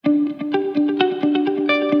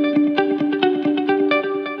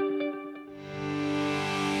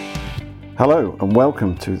Hello and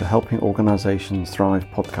welcome to the Helping Organisations Thrive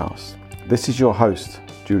podcast. This is your host,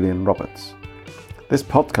 Julian Roberts. This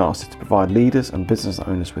podcast is to provide leaders and business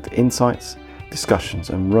owners with insights, discussions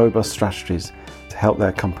and robust strategies to help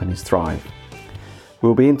their companies thrive.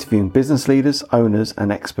 We'll be interviewing business leaders, owners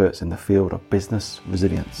and experts in the field of business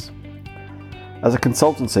resilience. As a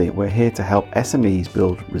consultancy, we're here to help SMEs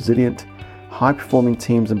build resilient, high-performing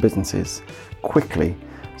teams and businesses quickly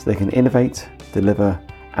so they can innovate, deliver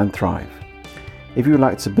and thrive. If you would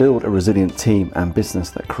like to build a resilient team and business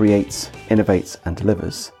that creates, innovates and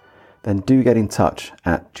delivers, then do get in touch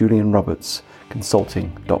at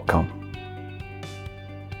julianrobertsconsulting.com.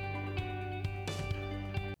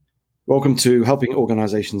 Welcome to Helping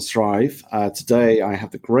Organisations Thrive. Today I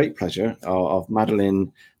have the great pleasure of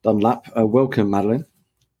Madeline Dunlap. Welcome, Madeline.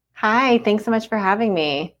 Hi, thanks so much for having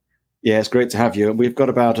me. Yeah, it's great to have you. We've got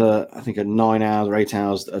about a 9 hours or 8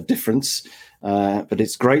 hours of difference. But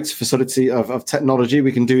it's great facility of technology.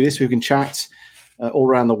 We can do this. We can chat all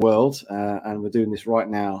around the world, and we're doing this right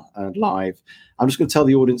now live. I'm just going to tell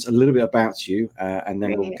the audience a little bit about you, and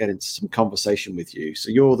then we'll get into some conversation with you. So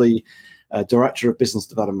you're the Director of Business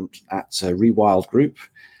Development at Rewild Group,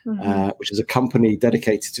 which is a company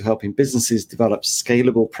dedicated to helping businesses develop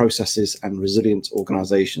scalable processes and resilient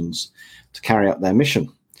organizations to carry out their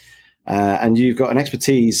mission. And you've got an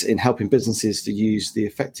expertise in helping businesses to use the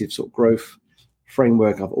effective sort of growth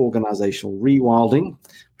framework of organizational rewilding,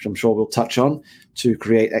 which I'm sure we'll touch on, to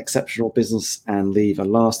create exceptional business and leave a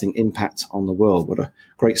lasting impact on the world. What a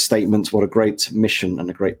great statement, what a great mission and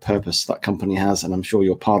a great purpose that company has, and I'm sure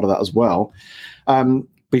you're part of that as well.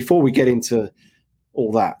 Before we get into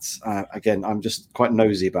all that, again, I'm just quite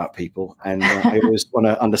nosy about people, and I always want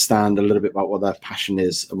to understand a little bit about what their passion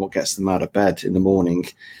is and what gets them out of bed in the morning.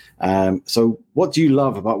 So what do you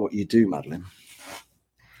love about what you do, Madeline?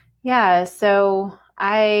 Yeah, so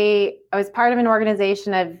I was part of an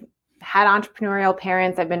organization. I've had entrepreneurial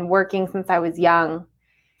parents. I've been working since I was young.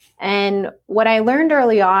 And what I learned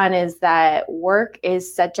early on is that work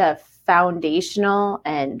is such a foundational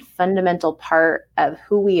and fundamental part of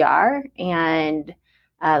who we are and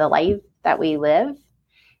the life that we live.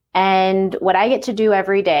 And what I get to do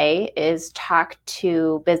every day is talk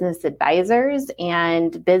to business advisors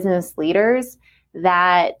and business leaders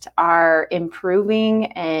that are improving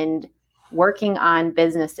and working on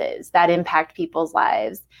businesses that impact people's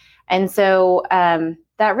lives. And so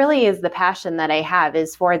that really is the passion that I have,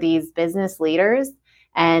 is for these business leaders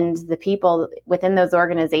and the people within those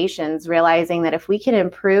organizations, realizing that if we can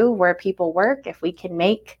improve where people work, if we can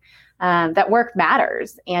make that work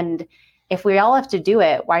matters. And if we all have to do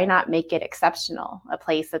it, why not make it exceptional? A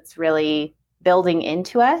place that's really building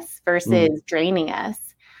into us versus draining us.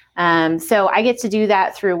 So I get to do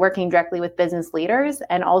that through working directly with business leaders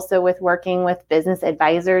and also with working with business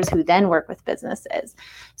advisors who then work with businesses.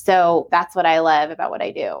 So that's what I love about what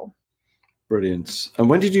I do. Brilliant. And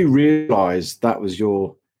when did you realize that was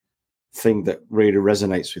your thing that really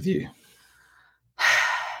resonates with you?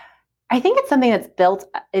 I think it's something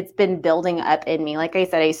it's been building up in me. Like I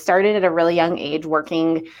said, I started at a really young age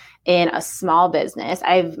working in a small business.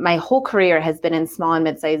 My whole career has been in small and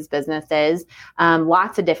mid-sized businesses,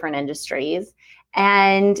 lots of different industries.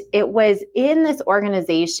 And it was in this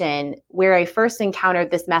organization where I first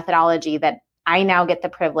encountered this methodology that I now get the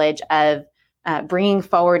privilege of bringing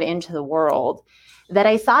forward into the world, that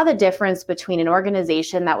I saw the difference between an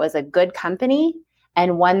organization that was a good company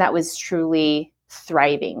and one that was truly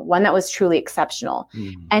thriving, one that was truly exceptional.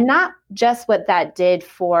 And not just what that did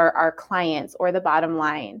for our clients or the bottom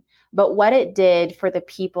line, but what it did for the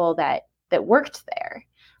people that worked there.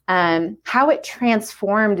 How it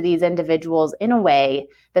transformed these individuals in a way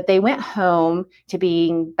that they went home to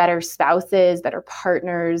being better spouses, better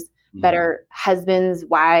partners, better husbands,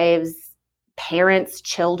 wives, parents,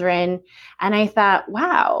 children. And I thought,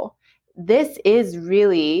 wow, this is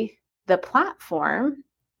really the platform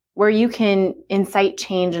where you can incite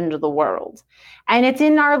change into the world. And it's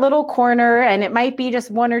in our little corner, and it might be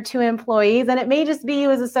just 1 or 2 employees, and it may just be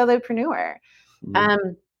you as a solopreneur.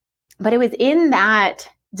 But it was in that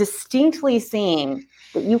distinctly seeing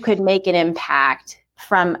that you could make an impact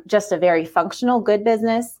from just a very functional good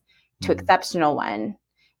business to exceptional one.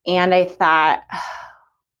 And I thought,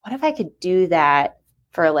 what if I could do that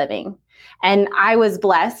for a living? And I was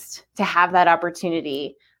blessed to have that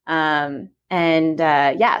opportunity. So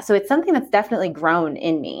it's something that's definitely grown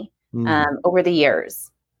in me over the years.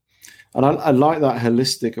 And I like that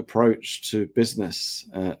holistic approach to business.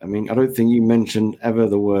 I don't think you mentioned ever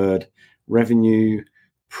the word revenue,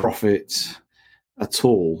 profit at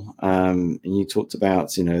all. And you talked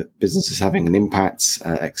about, businesses having an impact,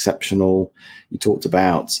 exceptional. You talked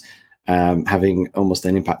about having almost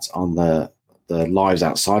an impact on the lives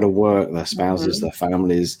outside of work, their spouses, their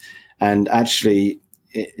families. And actually,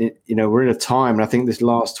 we're in a time, and I think this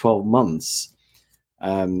last 12 months,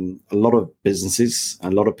 a lot of businesses, a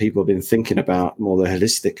lot of people have been thinking about more the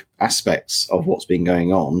holistic aspects of what's been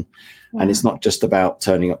going on. And it's not just about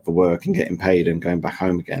turning up for work and getting paid and going back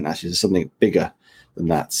home again. Actually, there's something bigger than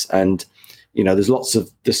that. And, there's lots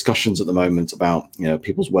of discussions at the moment about,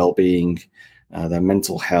 people's well-being, their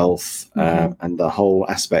mental health, and the whole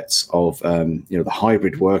aspects of, the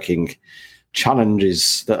hybrid working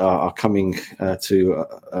challenges that are coming to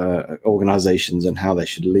organizations, and how they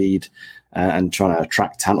should lead and trying to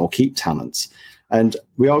attract talent or keep talent. And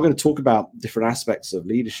we are going to talk about different aspects of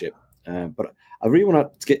leadership, but I really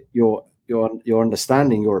want to get your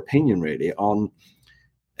understanding, your opinion really on,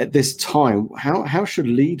 at this time, how should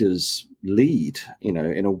leaders lead,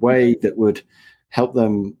 in a way that would help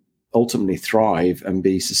them ultimately thrive and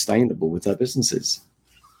be sustainable with their businesses?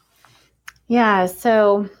 Yeah,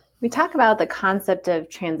 so we talk about the concept of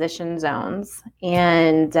transition zones,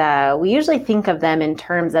 and we usually think of them in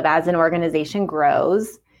terms of, as an organization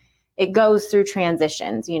grows, it goes through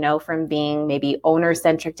transitions, from being maybe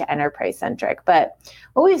owner-centric to enterprise-centric. But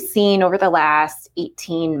what we've seen over the last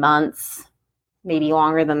 18 months, maybe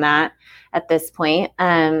longer than that at this point,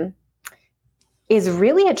 is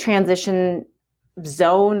really a transition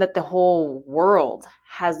zone that the whole world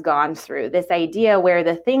has gone through. This idea where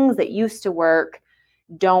the things that used to work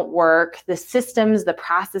don't work, the systems, the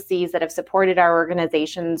processes that have supported our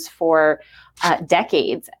organizations for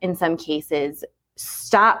decades, in some cases,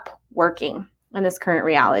 stop working in this current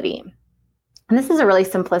reality. And this is a really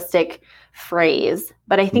simplistic phrase,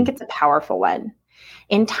 but I think it's a powerful one.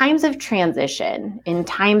 In times of transition, in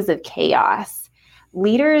times of chaos,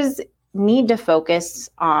 leaders need to focus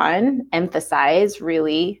on, emphasize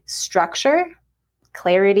really structure,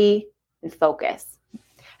 clarity, and focus.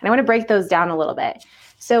 And I want to break those down a little bit.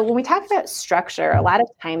 So when we talk about structure, a lot of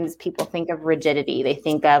times people think of rigidity. They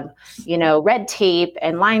think of, red tape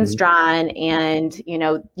and lines drawn and,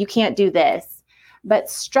 you can't do this. But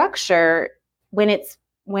structure, when it's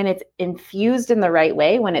infused in the right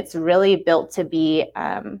way, when it's really built to be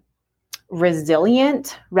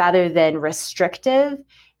resilient rather than restrictive,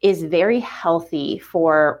 is very healthy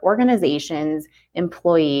for organizations,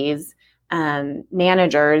 employees,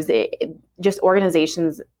 managers, just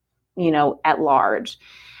organizations, at large.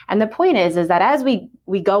 And the point is that as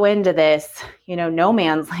we go into this, no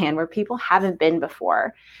man's land where people haven't been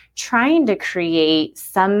before, trying to create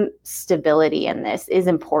some stability in this is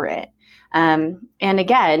important. And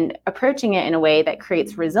again, approaching it in a way that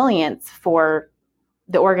creates resilience for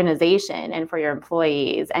the organization and for your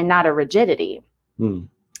employees, and not a rigidity. Do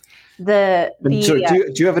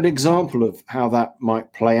you have an example of how that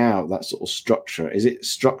might play out, that sort of structure? Is it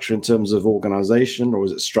structure in terms of organization, or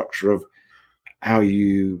is it structure of how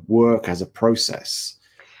you work as a process?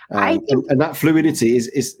 And that fluidity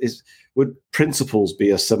is would principles be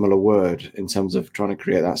a similar word in terms of trying to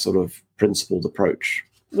create that sort of principled approach?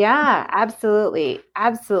 Yeah, absolutely.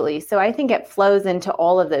 Absolutely. So I think it flows into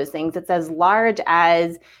all of those things. It's as large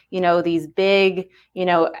as, these big,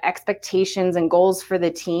 expectations and goals for the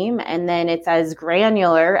team. And then it's as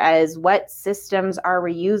granular as what systems are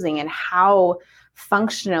we using and how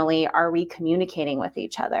functionally are we communicating with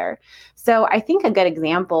each other. So I think a good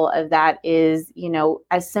example of that is,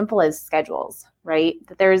 as simple as schedules, right?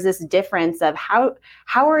 That there's this difference of how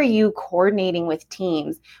are you coordinating with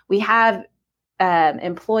teams? We have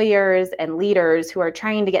employers and leaders who are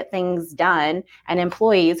trying to get things done, and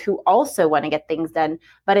employees who also want to get things done.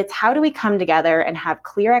 But it's, how do we come together and have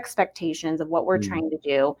clear expectations of what we're trying to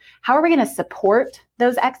do? How are we going to support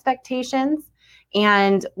those expectations?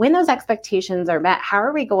 And when those expectations are met, how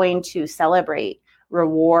are we going to celebrate,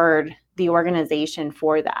 reward the organization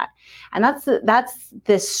for that? And that's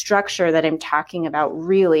this structure that I'm talking about,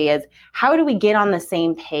 really, is how do we get on the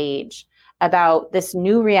same page about this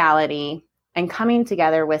new reality and coming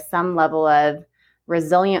together with some level of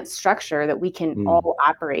resilient structure that we can all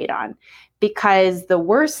operate on? Because the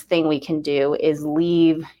worst thing we can do is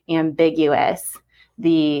leave ambiguous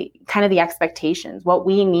the kind of the expectations, what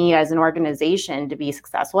we need as an organization to be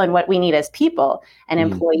successful, and what we need as people and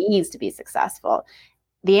employees to be successful.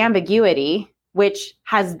 The ambiguity, which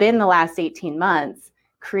has been the last 18 months,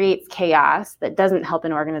 creates chaos that doesn't help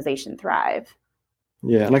an organization thrive.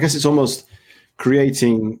 Yeah, and I guess it's almost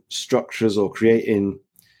creating structures or creating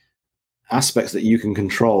aspects that you can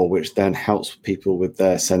control, which then helps people with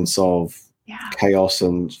their sense of chaos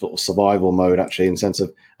and sort of survival mode, actually, in the sense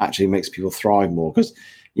of actually makes people thrive more, because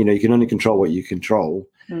you can only control what you control,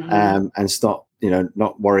 and start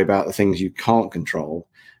not worry about the things you can't control.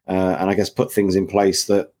 and I guess put things in place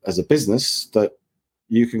that as a business that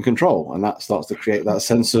you can control, and that starts to create that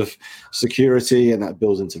sense of security, and that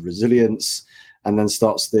builds into resilience, and then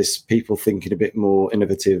starts this people thinking a bit more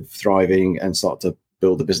innovative, thriving, and start to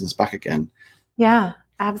build the business back again. Yeah,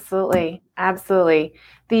 absolutely. Absolutely.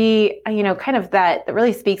 The, kind of that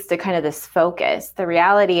really speaks to kind of this focus. The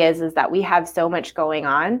reality is that we have so much going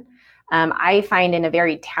on. I find in a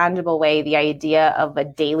very tangible way, the idea of a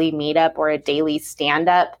daily meetup or a daily stand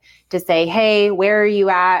up to say, hey, where are you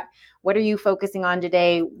at? What are you focusing on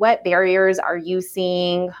today? What barriers are you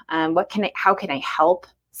seeing? How can I help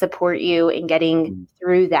support you in getting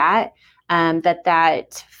through that?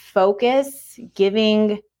 That focus,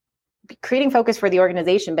 creating focus for the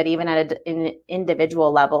organization, but even at an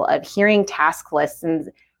individual level of hearing task lists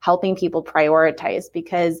and helping people prioritize,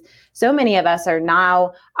 because so many of us are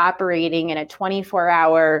now operating in a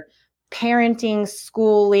 24-hour parenting,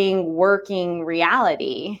 schooling, working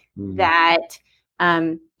reality that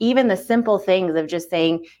even the simple things of just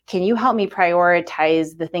saying, can you help me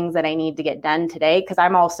prioritize the things that I need to get done today? Because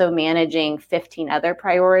I'm also managing 15 other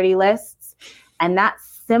priority lists. And that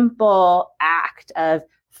simple act of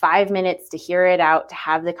 5 minutes to hear it out, to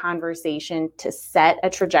have the conversation, to set a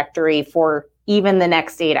trajectory for even the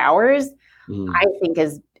next 8 hours, I think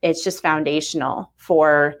it's just foundational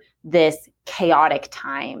for this chaotic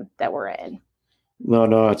time that we're in.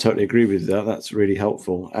 No, I totally agree with that. That's really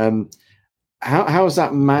helpful. How is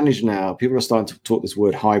that managed now? People are starting to talk this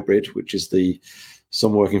word hybrid, which is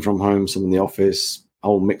some working from home, some in the office, a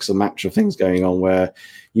whole mix and match of things going on, where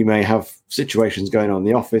you may have situations going on in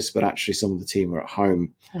the office, but actually some of the team are at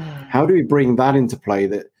home. How do we bring that into play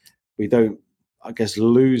that we don't, I guess,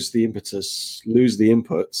 lose the impetus, lose the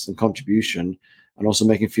inputs and contribution, and also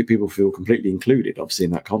making people feel completely included, obviously,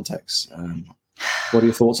 in that context? What are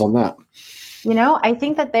your thoughts on that? I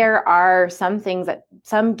think that there are some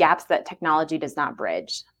gaps that technology does not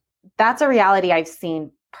bridge. That's a reality I've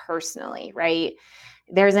seen personally, right?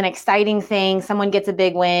 There's an exciting thing. Someone gets a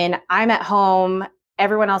big win. I'm at home.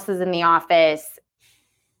 Everyone else is in the office.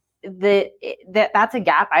 That's a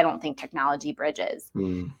gap I don't think technology bridges.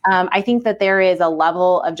 I think that there is a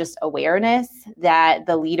level of just awareness that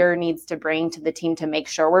the leader needs to bring to the team to make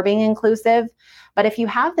sure we're being inclusive. But if you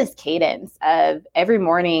have this cadence of every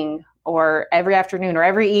morning or every afternoon or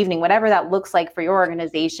every evening, whatever that looks like for your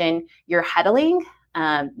organization, you're huddling.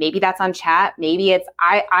 Maybe that's on chat. Maybe it's,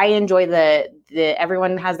 I enjoy the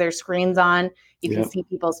everyone has their screens on. You can see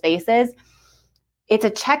people's faces. It's a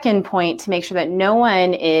check-in point to make sure that no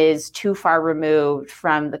one is too far removed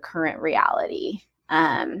from the current reality.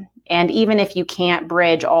 And even if you can't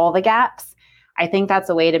bridge all the gaps, I think that's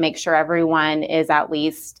a way to make sure everyone is at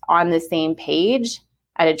least on the same page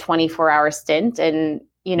at a 24-hour stint. And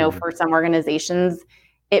for some organizations,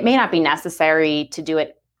 it may not be necessary to do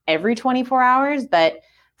it every 24 hours, but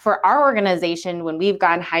for our organization, when we've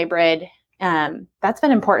gone hybrid, that's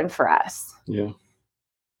been important for us. Yeah.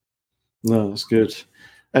 No, that's good.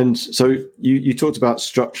 And so you talked about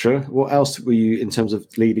structure. What else were you, in terms of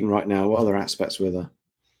leading right now? What other aspects were there?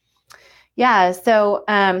 Yeah. So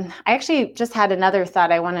I actually just had another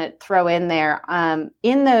thought I want to throw in there.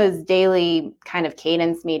 In those daily kind of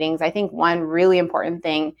cadence meetings, I think one really important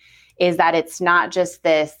thing is that it's not just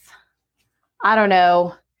this, I don't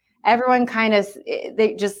know, everyone kind of,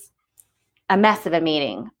 they just a mess of a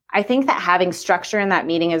meeting. I think that having structure in that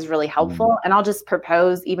meeting is really helpful. And I'll just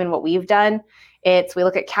propose even what we've done. We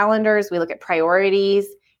look at calendars, we look at priorities,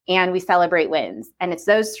 and we celebrate wins. And it's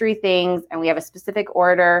those three things, and we have a specific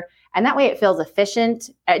order. And that way it feels efficient.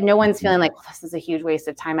 No one's feeling like, well, this is a huge waste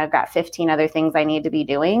of time. I've got 15 other things I need to be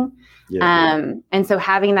doing. And so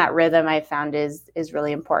having that rhythm I've found is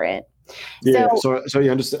really important. Yeah, so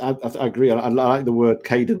you understand. I agree. I like the word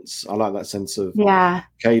cadence. I like that sense of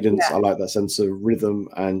cadence. I like that sense of rhythm,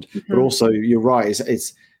 but also you're right.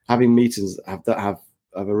 It's having meetings that have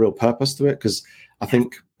a real purpose to it, because I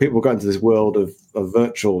think people got into this world of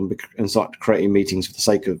virtual and start creating meetings for the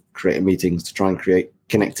sake of creating meetings to try and create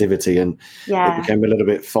connectivity, and it became a little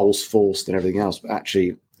bit forced and everything else. But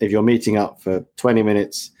actually, if you're meeting up for 20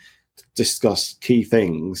 minutes to discuss key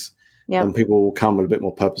things, then people will come with a bit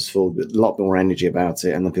more purposeful, a lot more energy about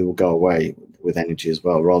it, and then people go away with energy as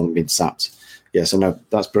well, rather than being sapped. Yeah, so no,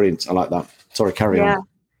 that's brilliant. I like that. Sorry, carry on.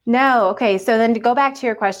 No, okay. So then to go back to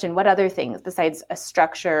your question, what other things besides a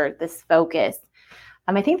structure, this focus?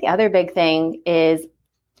 I think the other big thing is,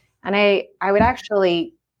 and I would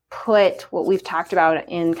actually put what we've talked about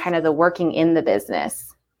in kind of the working in the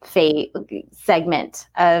business segment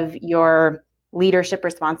of your leadership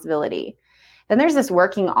responsibility. Then there's this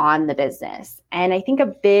working on the business. And I think a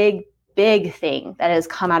big thing that has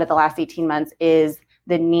come out of the last 18 months is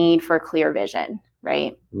the need for clear vision,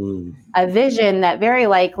 right? A vision that very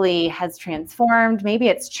likely has transformed. Maybe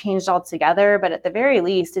it's changed altogether, but at the very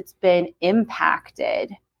least, it's been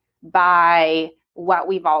impacted by what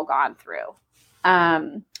we've all gone through.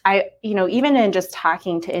 Even in just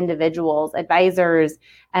talking to individuals, advisors,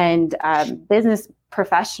 and business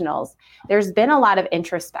professionals, there's been a lot of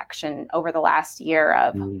introspection over the last year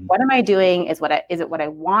of what am I doing? Is it what I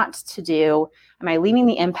want to do? Am I leaving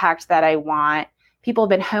the impact that I want? People have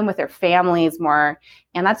been home with their families more,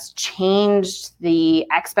 and that's changed the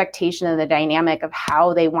expectation and the dynamic of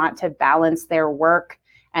how they want to balance their work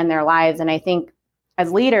and their lives. And I think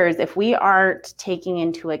as leaders, if we aren't taking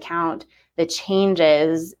into account the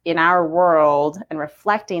changes in our world and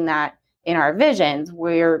reflecting that in our visions,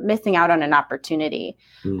 we're missing out on an opportunity.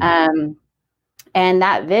 And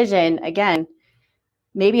that vision, again,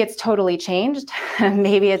 maybe it's totally changed.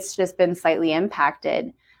 Maybe it's just been slightly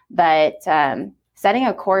impacted, but setting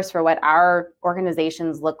a course for what our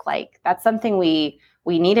organizations look like, that's something we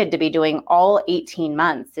needed to be doing all 18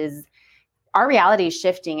 months. Is our reality is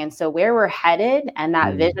shifting. And so where we're headed and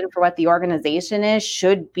that vision for what the organization is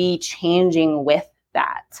should be changing with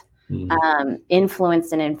that,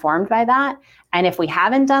 influenced and informed by that. And if we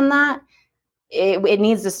haven't done that, it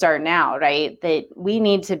needs to start now, right? That we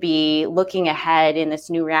need to be looking ahead in this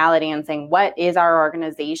new reality and saying, what is our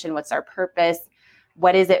organization? What's our purpose?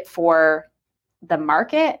 What is it for the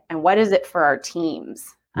market? And what is it for our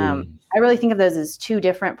teams? I really think of those as two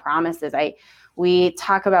different promises. We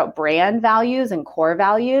talk about brand values and core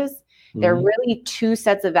values. They're really two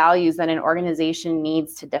sets of values that an organization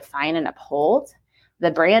needs to define and uphold.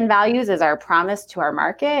 The brand values is our promise to our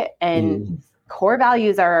market, and core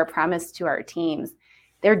values are our promise to our teams.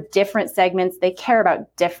 They're different segments. They care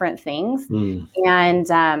about different things.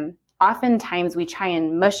 And oftentimes we try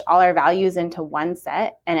and mush all our values into one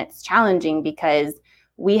set, and it's challenging because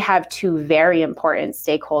we have two very important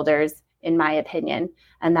stakeholders, in my opinion,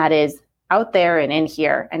 and that is out there and in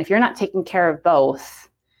here. And if you're not taking care of both,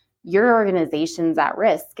 your organization's at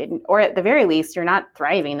risk, or at the very least, you're not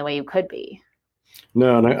thriving the way you could be.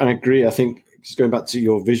 No, and I agree. I think just going back to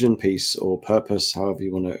your vision piece or purpose, however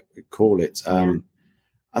you want to call it,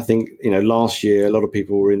 I think, last year, a lot of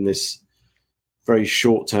people were in this very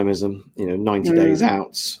short-termism, 90 days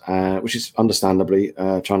out, which is understandably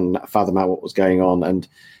trying to fathom out what was going on. And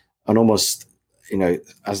almost,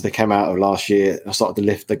 as they came out of last year, I started to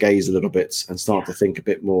lift the gaze a little bit and start to think a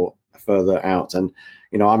bit more further out. And,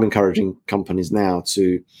 I'm encouraging companies now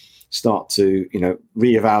to start to,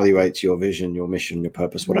 reevaluate your vision, your mission, your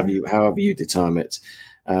purpose, however you determine it.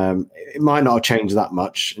 It might not have changed that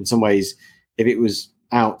much. In some ways, if it was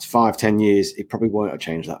out 5-10 years, it probably won't have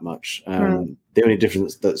changed that much. The only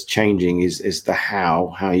difference that's changing is the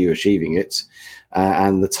how you're achieving it,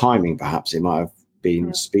 and the timing. Perhaps it might have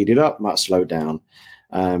been speeded up, might slow down.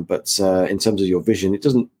 But in terms of your vision, it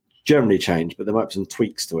doesn't generally change, but there might be some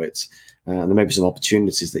tweaks to it, and there may be some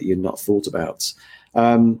opportunities that you've not thought about.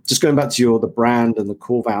 Just going back to the brand and the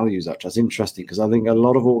core values, actually, that's interesting, because I think a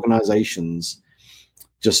lot of organizations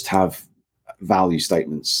just have value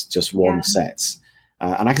statements, just one set.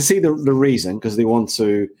 And I can see the reason, because they want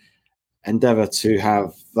to endeavor to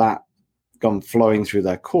have that gone flowing through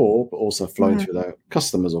their core, but also flowing through their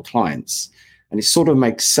customers or clients. And it sort of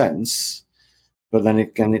makes sense, but then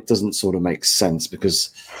again, it doesn't sort of make sense,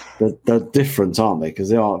 because they're different, aren't they? Because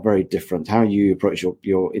they are very different. How you approach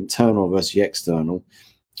your internal versus your external,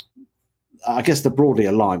 I guess they're broadly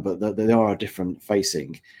aligned, but they are different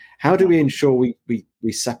facing. How do we ensure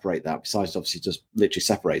we separate that, besides obviously just literally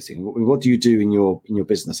separating? What do you do in your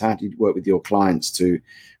business? How do you work with your clients to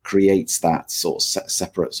create that sort of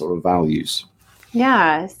separate sort of values?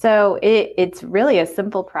 Yeah, so it's really a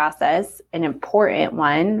simple process, an important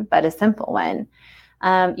one, but a simple one.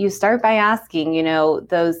 You start by asking,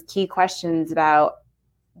 those key questions about,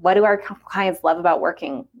 what do our clients love about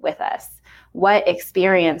working with us? What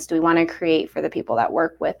experience do we want to create for the people that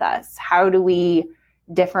work with us? How do we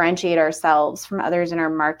differentiate ourselves from others in our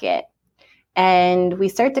market? And we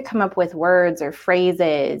start to come up with words or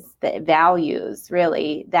phrases, that values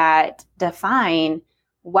really, that define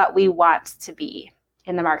what we want to be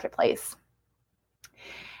in the marketplace.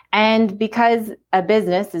 And because a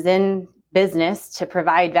business is in business to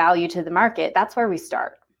provide value to the market, that's where we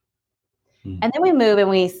start. And then we move and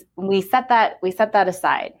we set that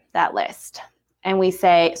aside, that list, and we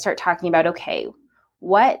start talking about, okay,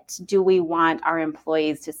 what do we want our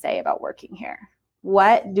employees to say about working here?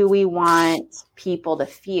 What do we want people to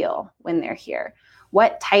feel when they're here?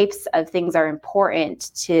 What types of things are important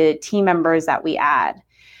to team members that we add?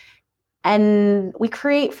 And we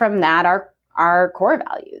create from that our core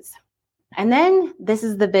values. And then this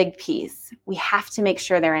is the big piece. We have to make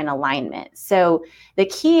sure they're in alignment. So the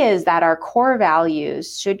key is that our core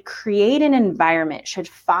values should create an environment, should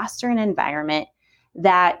foster an environment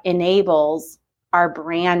that enables our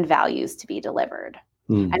brand values to be delivered.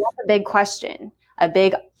 And that's a big question, a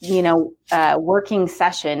big, working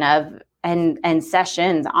session of and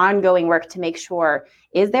sessions, ongoing work to make sure,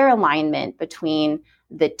 is there alignment between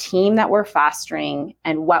the team that we're fostering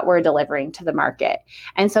and what we're delivering to the market?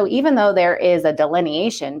 And so even though there is a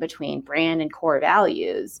delineation between brand and core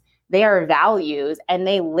values, they are values and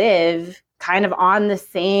they live kind of on the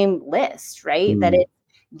same list, right? That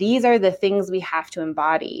these are the things we have to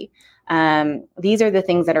embody. These are the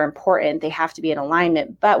things that are important. They have to be in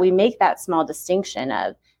alignment, but we make that small distinction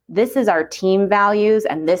of, this is our team values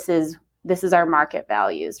and this is our market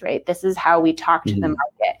values, right? This is how we talk to the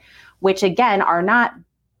market, which again are not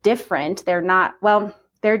different. They're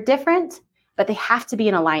different, but they have to be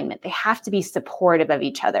in alignment. They have to be supportive of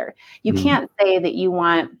each other. You can't say that we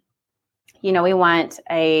want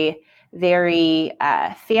a very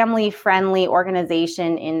family-friendly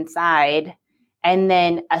organization inside and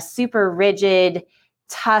then a super rigid,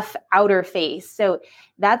 tough outer face. So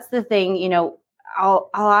that's the thing, I'll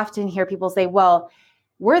often hear people say, well,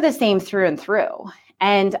 we're the same through and through.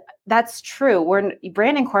 And that's true.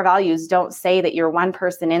 Brand and core values don't say that you're one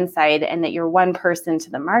person inside and that you're one person to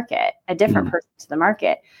the market, a different person to the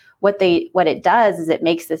market. What it does is it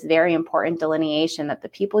makes this very important delineation that the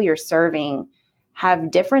people you're serving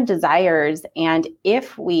have different desires. And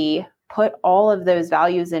if we put all of those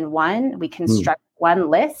values in one, we construct one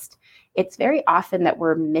list, it's very often that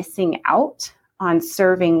we're missing out on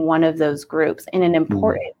serving one of those groups in an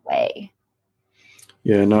important way.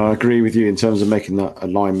 Yeah, no, I agree with you in terms of making that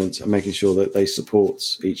alignment and making sure that they support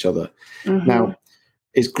each other. Now,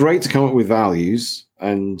 it's great to come up with values,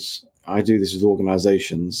 and I do this with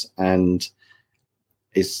organizations, and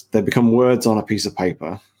they become words on a piece of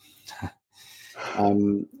paper.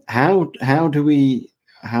 How do we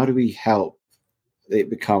help it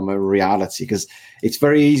become a reality? Because it's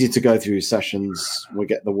very easy to go through sessions. We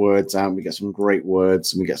get the words out, we get some great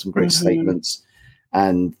words, and we get some great statements,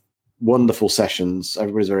 and wonderful sessions.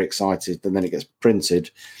 Everybody's very excited, and then it gets printed,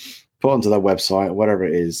 put onto their website or whatever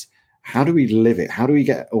it is. How do we live it? How do we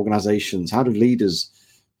get organizations? How do leaders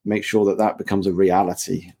make sure that becomes a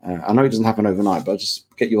reality? I know it doesn't happen overnight, but just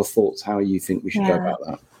get your thoughts. How you think we should go about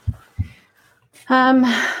that?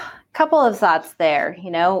 Couple of thoughts there.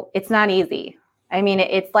 It's not easy. I mean,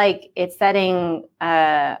 it's setting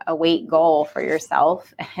a weight goal for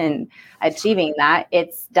yourself and achieving that.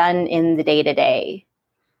 It's done in the day-to-day.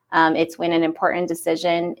 It's when an important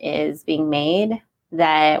decision is being made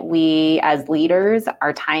that we as leaders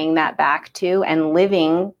are tying that back to and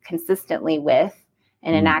living consistently with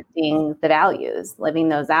and enacting the values, living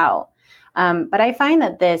those out. But I find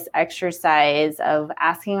that this exercise of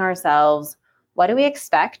asking ourselves, what do we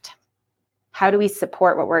expect? How do we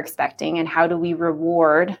support what we're expecting? And how do we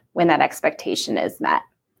reward when that expectation is met?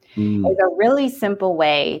 It's a really simple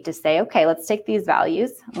way to say, okay, let's take these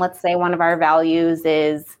values. Let's say one of our values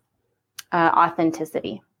is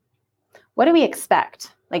authenticity. What do we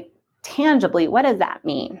expect? Like tangibly, what does that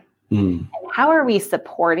mean? And how are we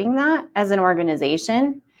supporting that as an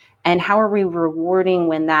organization? And how are we rewarding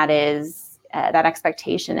when that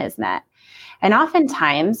expectation is met? And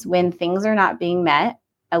oftentimes when things are not being met,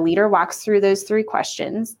 a leader walks through those 3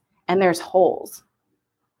 questions and there's holes.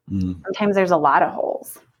 Sometimes there's a lot of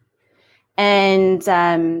holes. And,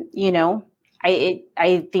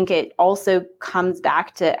 I think it also comes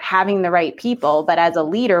back to having the right people. But as a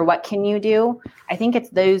leader, what can you do? I think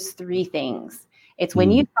it's those 3 things. It's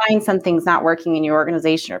when you find something's not working in your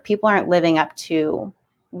organization or people aren't living up to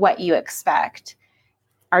what you expect.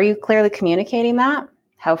 Are you clearly communicating that?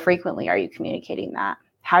 How frequently are you communicating that?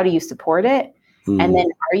 How do you support it? And then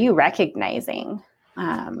are you recognizing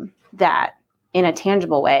that in a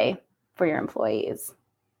tangible way for your employees?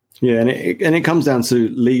 Yeah, and it comes down to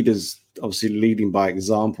leaders obviously leading by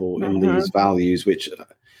example in these values, which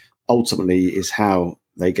ultimately is how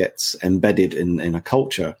they get embedded in a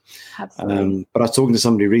culture. Absolutely. But I was talking to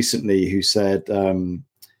somebody recently who said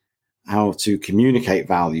how to communicate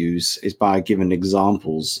values is by giving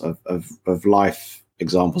examples of life,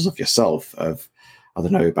 examples of yourself, of, I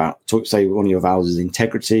don't know, say one of your values is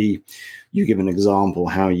integrity. You give an example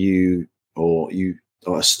how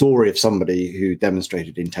or a story of somebody who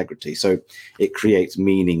demonstrated integrity. So it creates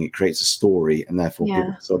meaning, it creates a story, and therefore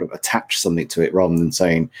people sort of attach something to it rather than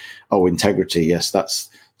saying, oh, integrity, yes, that's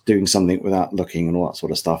doing something without looking and all that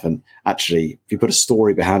sort of stuff. And actually, if you put a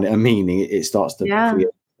story behind it, a meaning, it starts to create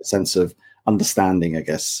a sense of understanding, I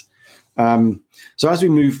guess. So as we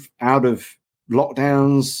move out of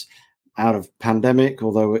lockdowns, out of pandemic,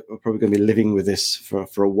 although we're probably going to be living with this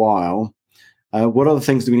for a while, what other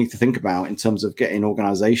things do we need to think about in terms of getting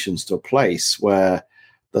organizations to a place where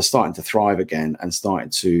they're starting to thrive again and starting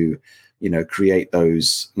to, create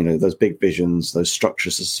those, those big visions, those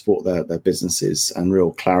structures to support their businesses and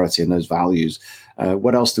real clarity and those values?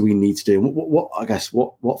 What else do we need to do?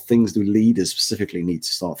 What things do leaders specifically need to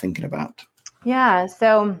start thinking about? Yeah.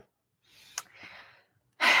 So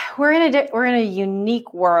we're in a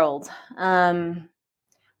unique world.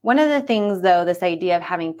 One of the things, though, this idea of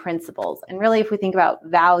having principles, and really, if we think about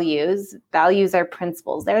values are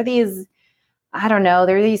principles. They're these,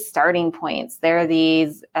 they're these starting points. They're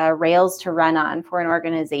these rails to run on for an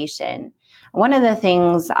organization. One of the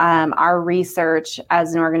things our research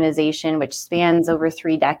as an organization, which spans over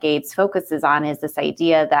 3 decades, focuses on is this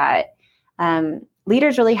idea that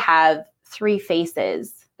leaders really have 3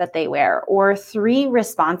 faces that they wear, or 3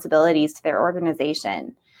 responsibilities to their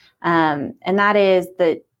organization. And that is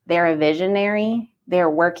that they're a visionary. They're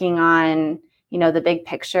working on, the big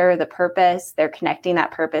picture, the purpose. They're connecting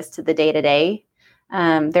that purpose to the day-to-day.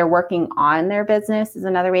 They're working on their business is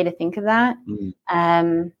another way to think of that.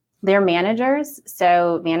 They're managers.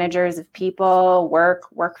 So managers of people,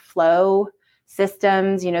 workflow,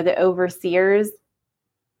 systems, the overseers.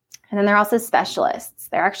 And then they're also specialists.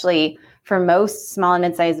 They're actually, for most small and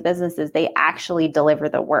mid-sized businesses, they actually deliver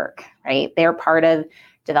the work, right? They're part of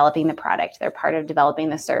developing the product. They're part of developing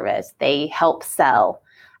the service. They help sell,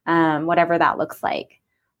 whatever that looks like.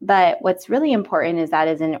 But what's really important is that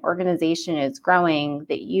as an organization is growing,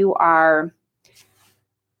 that you are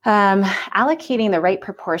allocating the right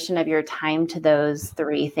proportion of your time to those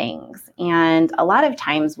 3 things. And a lot of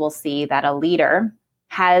times we'll see that a leader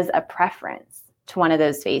has a preference to one of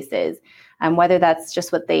those faces, whether that's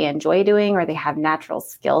just what they enjoy doing or they have natural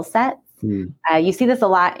skill sets. You see this a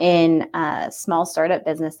lot in small startup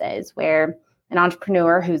businesses where an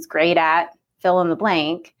entrepreneur who's great at fill in the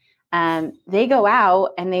blank, they go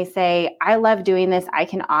out and they say, I love doing this. I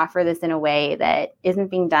can offer this in a way that isn't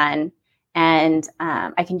being done. And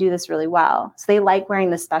I can do this really well. So they like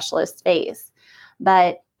wearing the specialist face.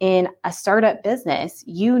 But in a startup business,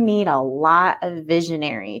 you need a lot of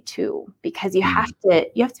visionary too, because you have to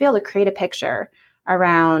be able to create a picture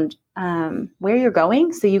around where you're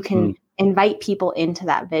going so you can invite people into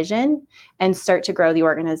that vision and start to grow the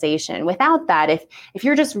organization. Without that, if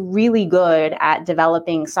you're just really good at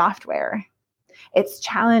developing software, it's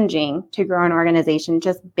challenging to grow an organization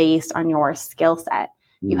just based on your skill set.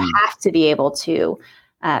 You have to be able to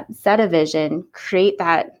set a vision, create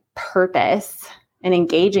that purpose, an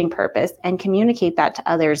engaging purpose, and communicate that to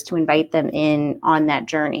others to invite them in on that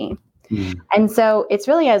journey. And so it's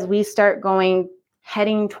really as we start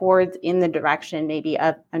heading towards in the direction maybe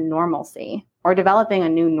of a normalcy or developing a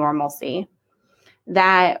new normalcy,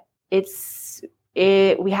 that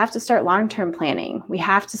we have to start long-term planning. We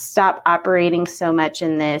have to stop operating so much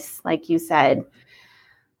in this, like you said,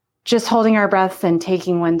 just holding our breaths and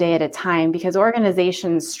taking one day at a time, because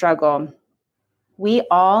organizations struggle.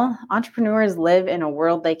 Entrepreneurs live in a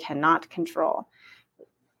world they cannot control.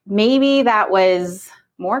 Maybe that was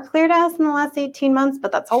more clear to us in the last 18 months,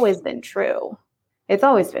 but that's always been true. It's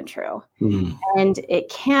always been true. And it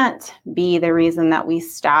can't be the reason that we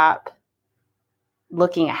stop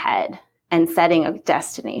looking ahead and setting a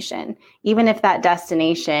destination. Even if that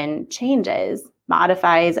destination changes,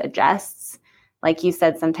 modifies, adjusts, like you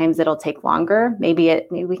said, sometimes it'll take longer. Maybe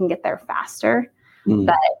we can get there faster.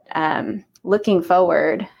 But looking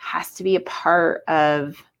forward has to be a part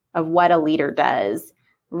of what a leader does,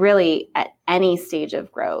 really at any stage of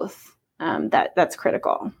growth. That's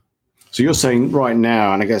critical. So you're saying right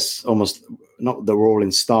now, and I guess almost not that we're all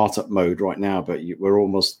in startup mode right now, but we're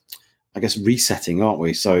almost, I guess, resetting, aren't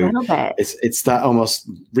we? So it's that almost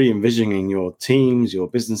re-envisioning your teams, your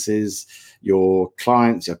businesses, your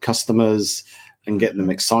clients, your customers, and getting them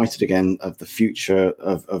excited again of the future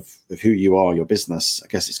of who you are, your business. I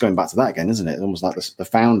guess it's going back to that again, isn't it? Almost like the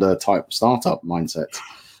founder type startup mindset.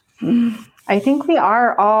 I think we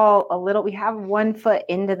are all we have one foot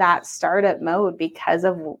into that startup mode because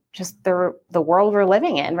of just the world we're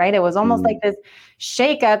living in, right? It was almost like this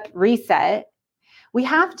shake up, reset. We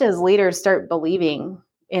have to, as leaders, start believing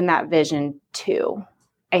in that vision too,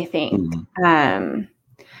 I think. I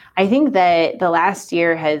think that the last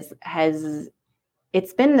year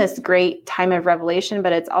it's been this great time of revelation,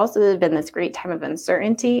 but it's also been this great time of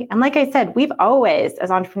uncertainty. And like I said, we've always,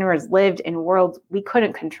 as entrepreneurs, lived in worlds we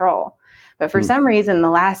couldn't control. But for some reason, the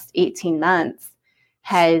last 18 months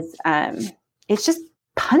it's just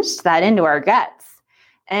punched that into our guts.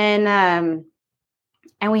 And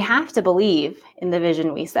And we have to believe in the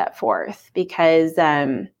vision we set forth, because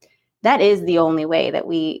that is the only way that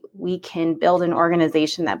we can build an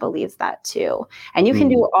organization that believes that too. And you can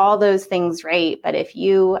do all those things right, but if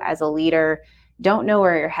you as a leader don't know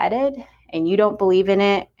where you're headed and you don't believe in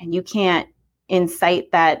it, and you can't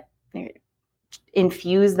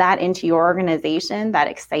infuse that into your organization, that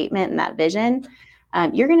excitement and that vision,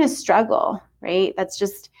 you're going to struggle, right? That's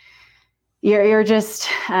just,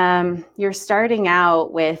 you're starting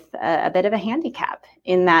out with a bit of a handicap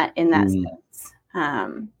in that sense.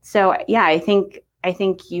 So yeah, I think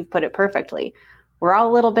you've put it perfectly. We're all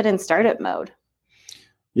a little bit in startup mode.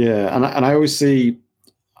 Yeah, and I always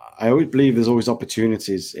believe there's always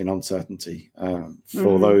opportunities in uncertainty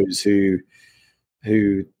for those who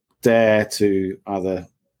dare to either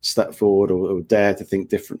step forward or dare to think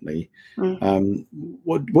differently.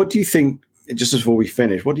 What do you think, just before we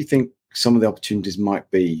finish, what do you think some of the opportunities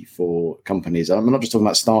might be for companies? I'm not just talking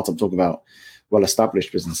about startups, I'm talking about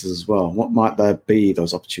well-established businesses as well. What might there be,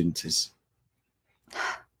 those opportunities?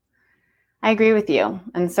 I agree with you.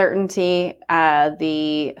 Uncertainty,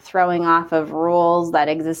 the throwing off of rules that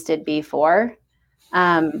existed before.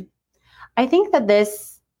 I think that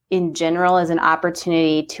this, in general, is an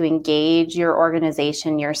opportunity to engage your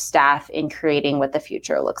organization, your staff, in creating what the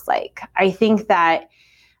future looks like. I think that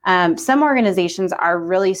some organizations are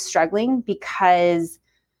really struggling because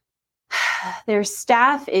their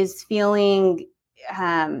staff is feeling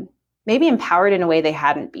maybe empowered in a way they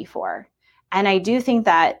hadn't before. And I do think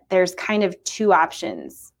that there's kind of two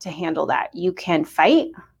options to handle that. You can fight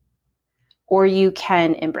or you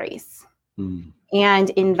can embrace. And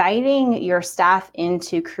inviting your staff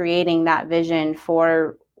into creating that vision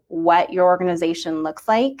for what your organization looks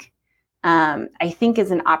like, I think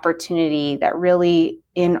is an opportunity that really,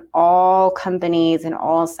 in all companies and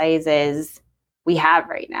all sizes, we have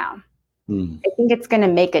right now. I think it's going to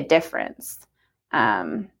make a difference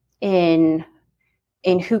in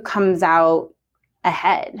who comes out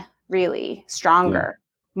ahead, really stronger,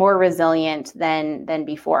 more resilient than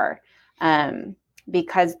before.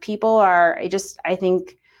 Because people are, I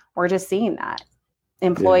think we're just seeing that.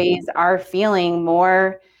 Employees are feeling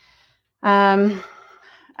more, I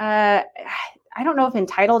don't know if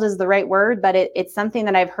entitled is the right word, but it's something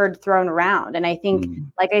that I've heard thrown around. And I think,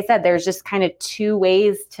 like I said, there's just kind of two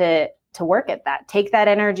ways to work at that. Take that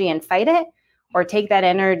energy and fight it, or take that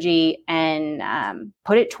energy and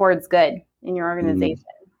put it towards good in your organization.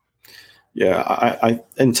 Yeah, I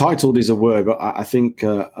entitled is a word, but I think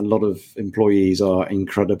a lot of employees are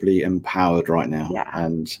incredibly empowered right now,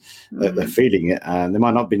 and they're feeling it. And they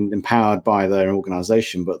might not have been empowered by their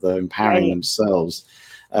organization, but they're empowering themselves.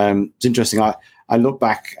 It's interesting. I look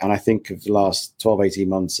back and I think of the last 12, 18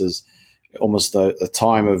 months as almost a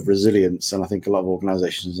time of resilience. And I think a lot of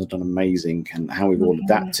organizations have done amazing, and how we've all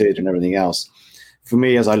adapted and everything else. For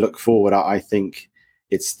me, as I look forward, I think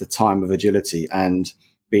it's the time of agility, and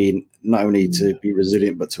being not only to be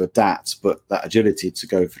resilient, but to adapt, but that agility to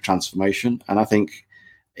go for transformation. And I think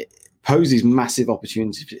it poses massive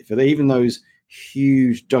opportunities for even those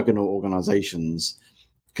huge juggernaut organizations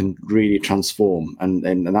can really transform.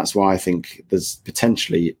 And that's why I think there's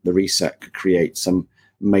potentially the reset could create some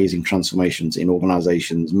amazing transformations in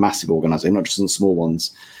organizations, massive organizations, not just in small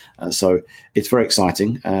ones. So it's very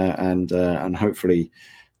exciting, and hopefully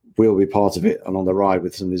we'll be part of it and on the ride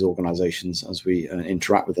with some of these organizations as we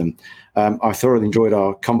interact with them. I thoroughly enjoyed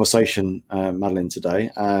our conversation, Madeline,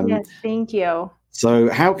 today. Yes, thank you. So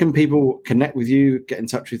how can people connect with you, get in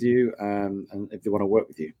touch with you, and if they want to work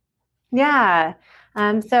with you? Yeah.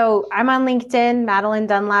 So I'm on LinkedIn. Madeline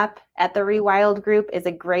Dunlap at the Rewild Group is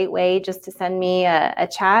a great way just to send me a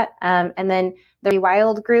chat. And then the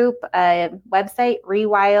Rewild Group website,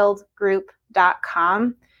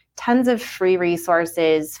 rewildgroup.com. Tons of free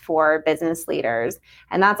resources for business leaders.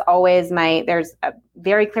 And that's always there's a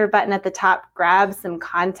very clear button at the top, grab some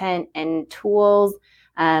content and tools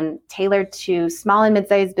tailored to small and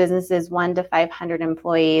mid-sized businesses, 1 to 500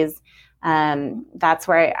 employees. That's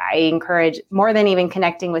where I encourage, more than even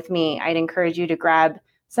connecting with me, I'd encourage you to grab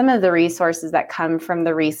some of the resources that come from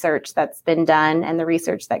the research that's been done and the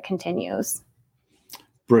research that continues.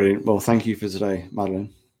 Brilliant. Well, thank you for today,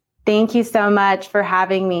 Madeline. Thank you so much for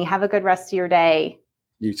having me. Have a good rest of your day.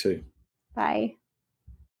 You too. Bye.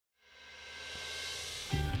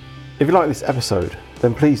 If you like this episode,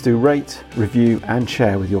 then please do rate, review, and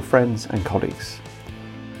share with your friends and colleagues.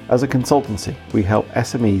 As a consultancy, we help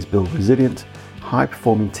SMEs build resilient,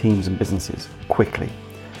 high-performing teams and businesses quickly,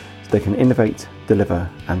 so they can innovate, deliver,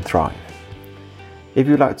 and thrive. If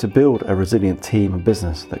you'd like to build a resilient team and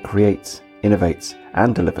business that creates, innovates,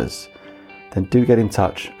 and delivers, then do get in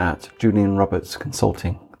touch at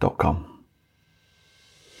julianrobertsconsulting.com.